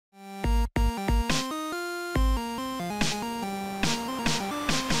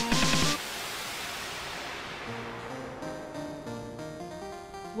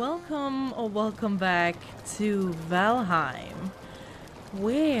welcome back to Valheim,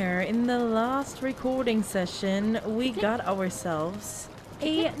 where in the last recording session we got ourselves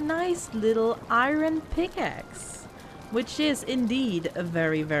a nice little iron pickaxe, which is indeed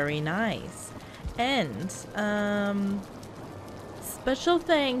very, very nice. And special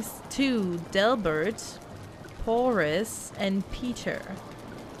thanks to Delbert, Porus, and Peter.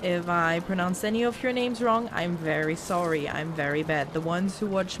 If I pronounced any of your names wrong, I'm very sorry. I'm very bad. The ones who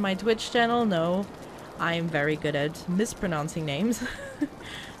watch my Twitch channel know I'm very good at mispronouncing names.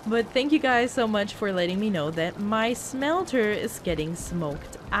 But thank you guys so much for letting me know that my smelter is getting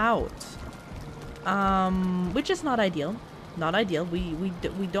smoked out. Which is not ideal. Not ideal. We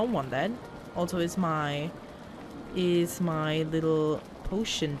don't want that. Also, is my little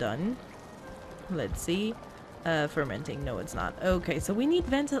potion done? Let's see. Fermenting. No, it's not. Okay, so we need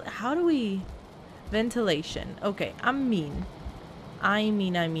how do we... Ventilation. Okay, I mean.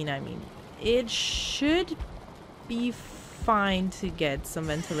 It should be fine to get some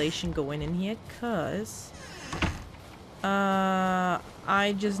ventilation going in here, cause...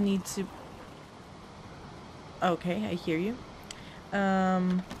 I just need to... Okay, I hear you.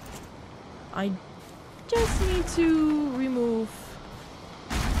 I just need to remove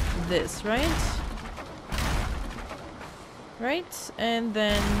this, right? Right? And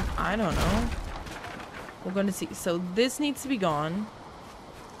then, I don't know. We're gonna see. So this needs to be gone.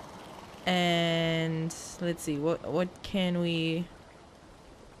 And let's see, what can we...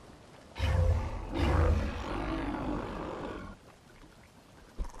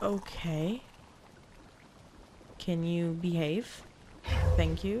 Okay. Can you behave?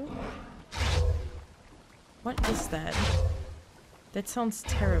 Thank you. What is that? That sounds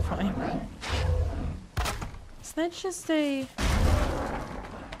terrifying. Is that just a...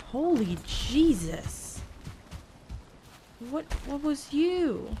 Holy Jesus. What was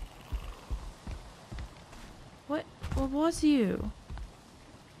you? What was you?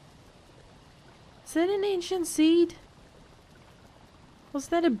 Is that an ancient seed? Was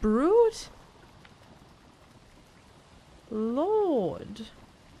that a brood? Lord.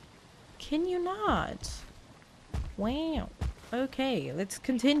 Can you not? Wow. Okay, let's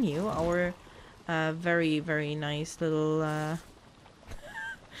continue our very, very nice little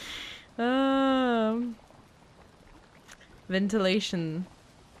ventilation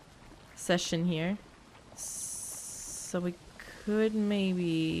session here. So we could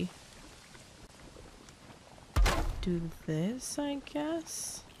maybe do this, I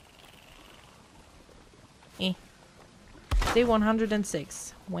guess. Day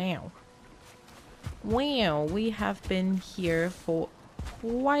 106. Wow. Wow, we have been here for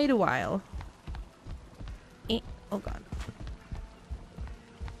quite a while. Oh god.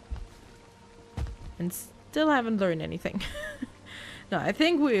 And still haven't learned anything. No, I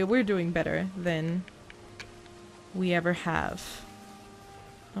think we're doing better than we ever have.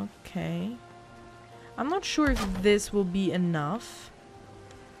 Okay. I'm not sure if this will be enough,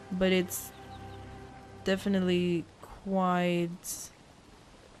 but it's definitely quite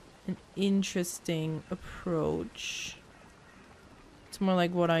an interesting approach. It's more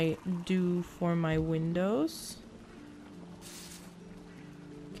like what I do for my windows.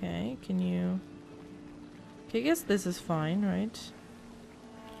 Okay, can you... Okay, I guess this is fine, right?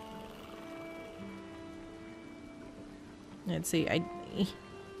 Let's see,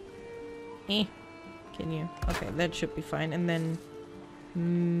 Can you? Okay, that should be fine. And then...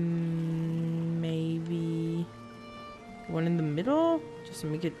 maybe... one in the middle? Just to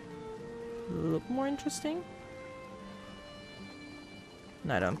make it look more interesting?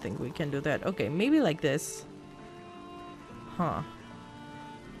 No, I don't think we can do that. Okay, maybe like this. Huh.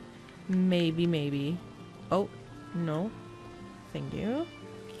 Maybe. Oh, no. Thank you.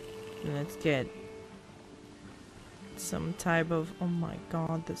 Let's get some type of... Oh my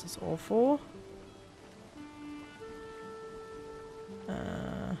god, this is awful.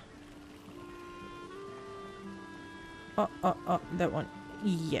 Oh, that one.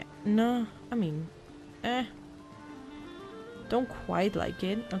 Yeah. No, I mean... Don't quite like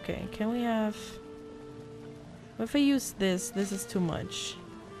it. Okay, can we have... What if I use this? This is too much.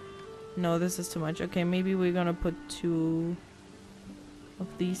 No, this is too much. Okay, maybe we're gonna put 2 of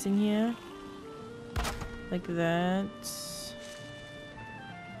these in here. Like that.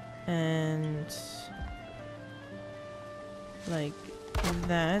 And... like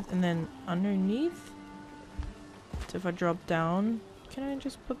that. And then underneath. So if I drop down, can I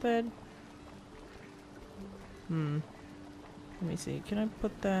just put that? Let me see. Can I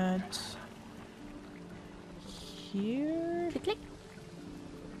put that here? Click, click.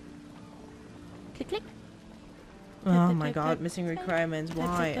 Click, click. Oh my god, missing requirements.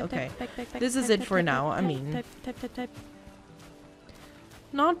 Why? Okay. This is it for now. I mean,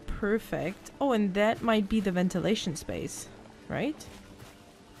 not perfect. Oh, and that might be the ventilation space, right?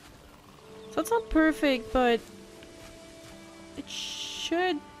 So it's not perfect, but it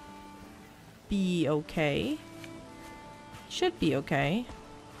should be okay. Should be okay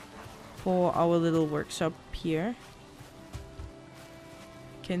for our little workshop here.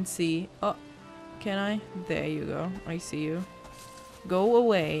 Can see. Oh, can I? There you go. I see you. Go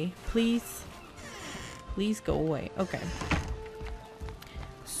away, please. Please go away. Okay.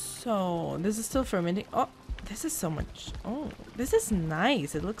 So this is still fermenting. Oh, this is so much. Oh, this is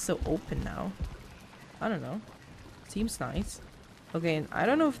nice. It looks so open now. I don't know. Seems nice. Okay, and I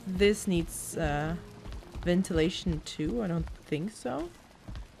don't know if this needs ventilation too. I don't think so.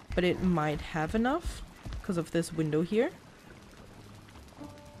 But it might have enough because of this window here.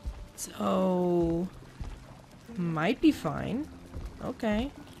 So might be fine.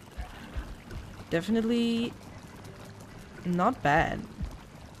 Okay. Definitely not bad.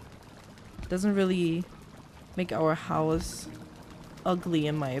 Doesn't really make our house ugly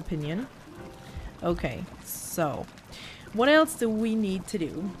in my opinion. Okay, so what else do we need to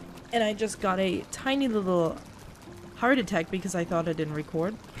do? And I just got a tiny little heart attack because I thought I didn't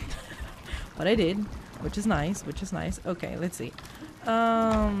record. But I did, which is nice, which is nice. Okay, let's see.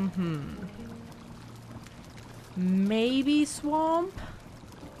 Maybe swamp?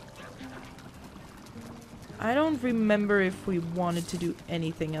 I don't remember if we wanted to do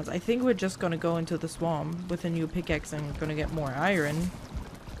anything else. I think we're just gonna go into the swamp with a new pickaxe and we're gonna get more iron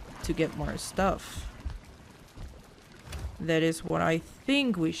to get more stuff. That is what I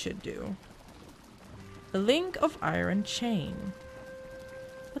think we should do. A link of iron chain.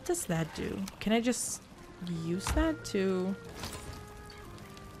 What does that do? Can I just use that to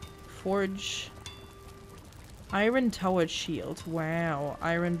forge iron tower shield? Wow,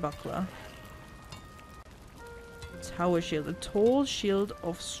 iron buckler. Tower shield. A tall shield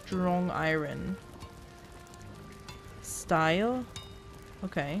of strong iron. Style.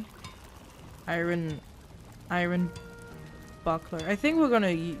 Okay. Iron buckler. I think we're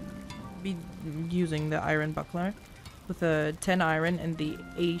gonna be using the iron buckler with a 10 iron and the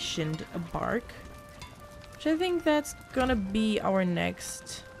ancient bark. Which I think that's gonna be our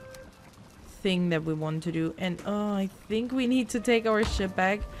next thing that we want to do. And oh, I think we need to take our ship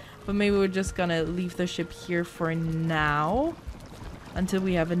back. But maybe we're just gonna leave the ship here for now. Until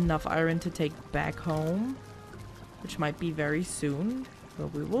we have enough iron to take back home. Which might be very soon.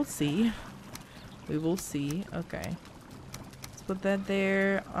 But we will see. We will see. Okay. Let's put that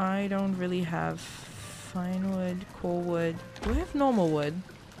there. I don't really have fine wood, core wood. Do I have normal wood?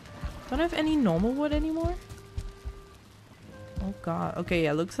 Don't I have any normal wood anymore? Oh god. Okay,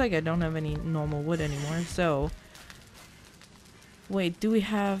 yeah, looks like I don't have any normal wood anymore. So... Wait, do we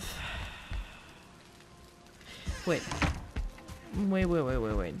have... Wait.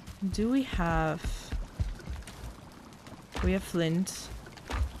 Wait. Do we have... We have flint.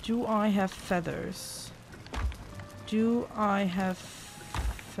 Do I have feathers? Do I have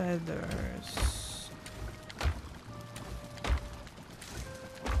feathers?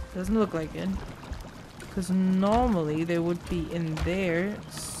 Doesn't look like it. Because normally they would be in there.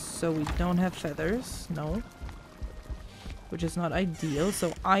 So we don't have feathers. No. Which is not ideal.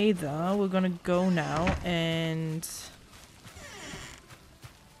 So either we're gonna go now and...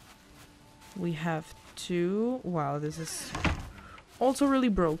 We have to... Wow, this is also really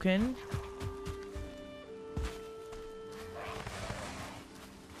broken.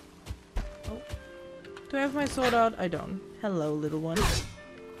 Oh. Do I have my sword out? I don't. Hello, little one.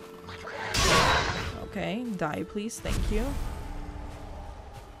 Okay, die please. Thank you.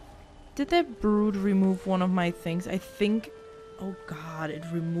 Did that brood remove one of my things? I think... Oh god, it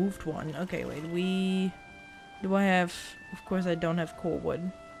removed one. Okay, wait, do I have... Of course I don't have core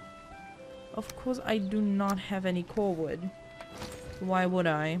wood. Of course I do not have any core wood. Why would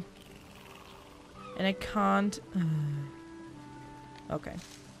I? And I can't... Okay.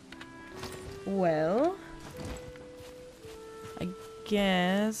 Well... I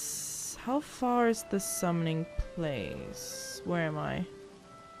guess... How far is the summoning place? Where am I?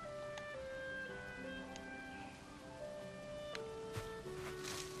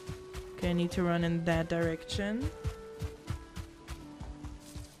 Okay, I need to run in that direction.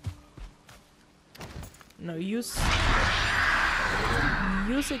 No, use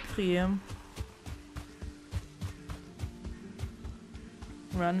it clear.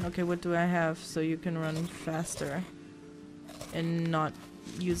 Run. Okay, what do I have so you can run faster and not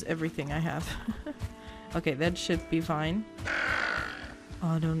use everything I have? Okay, that should be fine.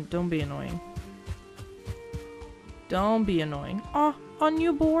 Oh, don't be annoying. Don't be annoying. Oh, are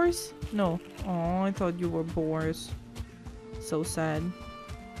new boars? No. Oh, I thought you were boars. So sad.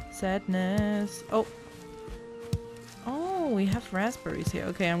 Sadness. Oh. Oh, we have raspberries here.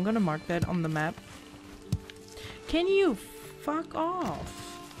 Okay, I'm gonna mark that on the map. Can you fuck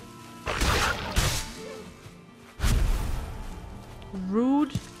off?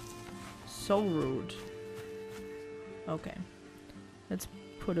 Rude. So rude. Okay. Let's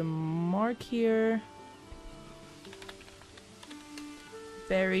put a mark here.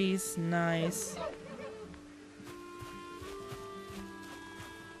 Berries, nice.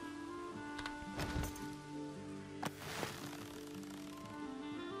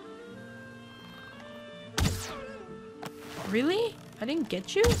 Really? I didn't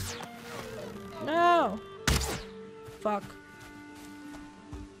get you? No! Fuck.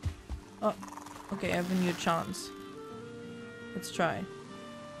 Oh, okay, I have a new chance. Let's try.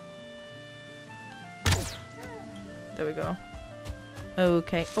 There we go.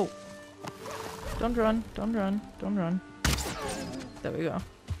 Okay. Oh. Don't run, don't run, don't run. There we go.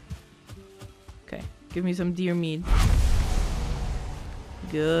 Okay, give me some deer meat.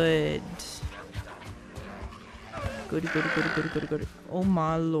 Good. Good. Oh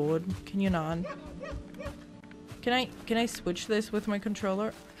my lord. Can you not? Can I switch this with my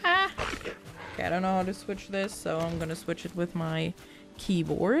controller? Ah! Okay, I don't know how to switch this, so I'm gonna switch it with my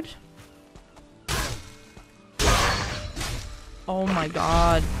keyboard. Oh my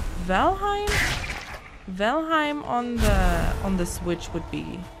god. Valheim? Valheim on the Switch would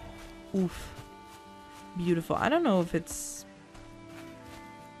be oof. Beautiful. I don't know if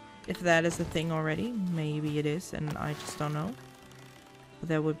that is a thing already. Maybe it is and I just don't know. But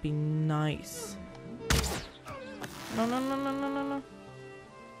that would be nice. No.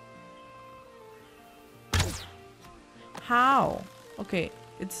 How? Okay,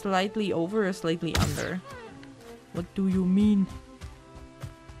 it's slightly over or slightly under. What do you mean?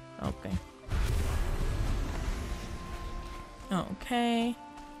 Okay. Okay.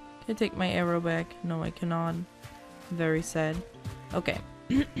 Can I take my arrow back? No, I cannot. Very sad. Okay.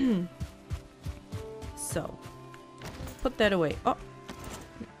 So. Put that away. Oh.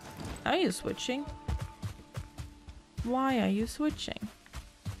 Are you switching? Why are you switching?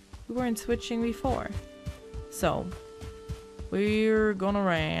 We weren't switching before. So. We're gonna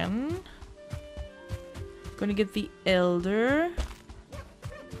run. Gonna get the elder.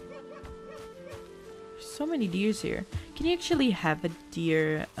 There's so many deers here. Can you actually have a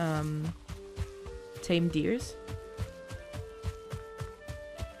deer, tame deers?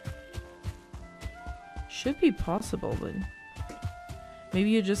 Should be possible, but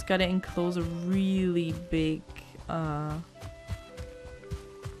maybe you just gotta enclose a really big,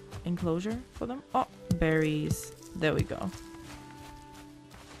 enclosure for them. Oh, berries. There we go.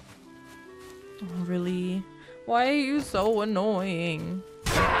 Oh, really? Why are you so annoying?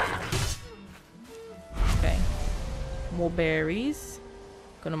 Okay. More berries.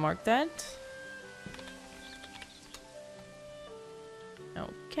 Gonna mark that.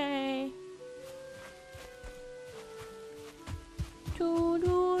 Okay.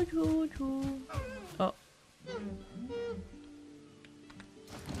 Oh.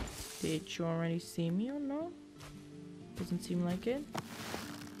 Did you already see me or no? Doesn't seem like it.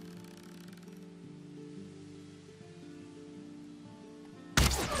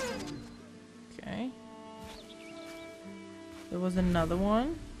 Okay. There was another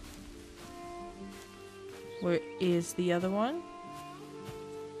one. Where is the other one?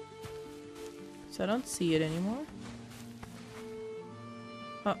 So I don't see it anymore.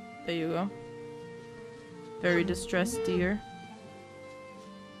 Oh, there you go. Very distressed deer.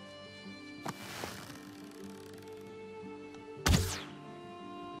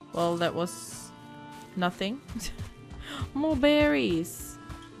 Well, that was nothing. More berries.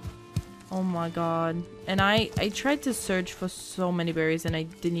 Oh my god. And I tried to search for so many berries and I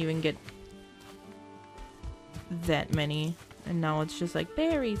didn't even get that many. And now it's just like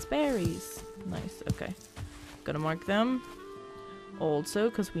berries, berries. Nice, okay. Gonna mark them. Also,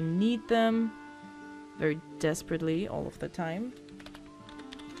 because we need them very desperately all of the time.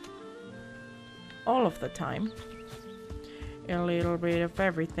 All of the time. A little bit of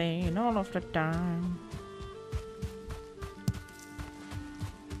everything all of the time.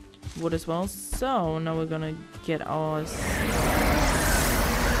 Wood as well. So now we're gonna get our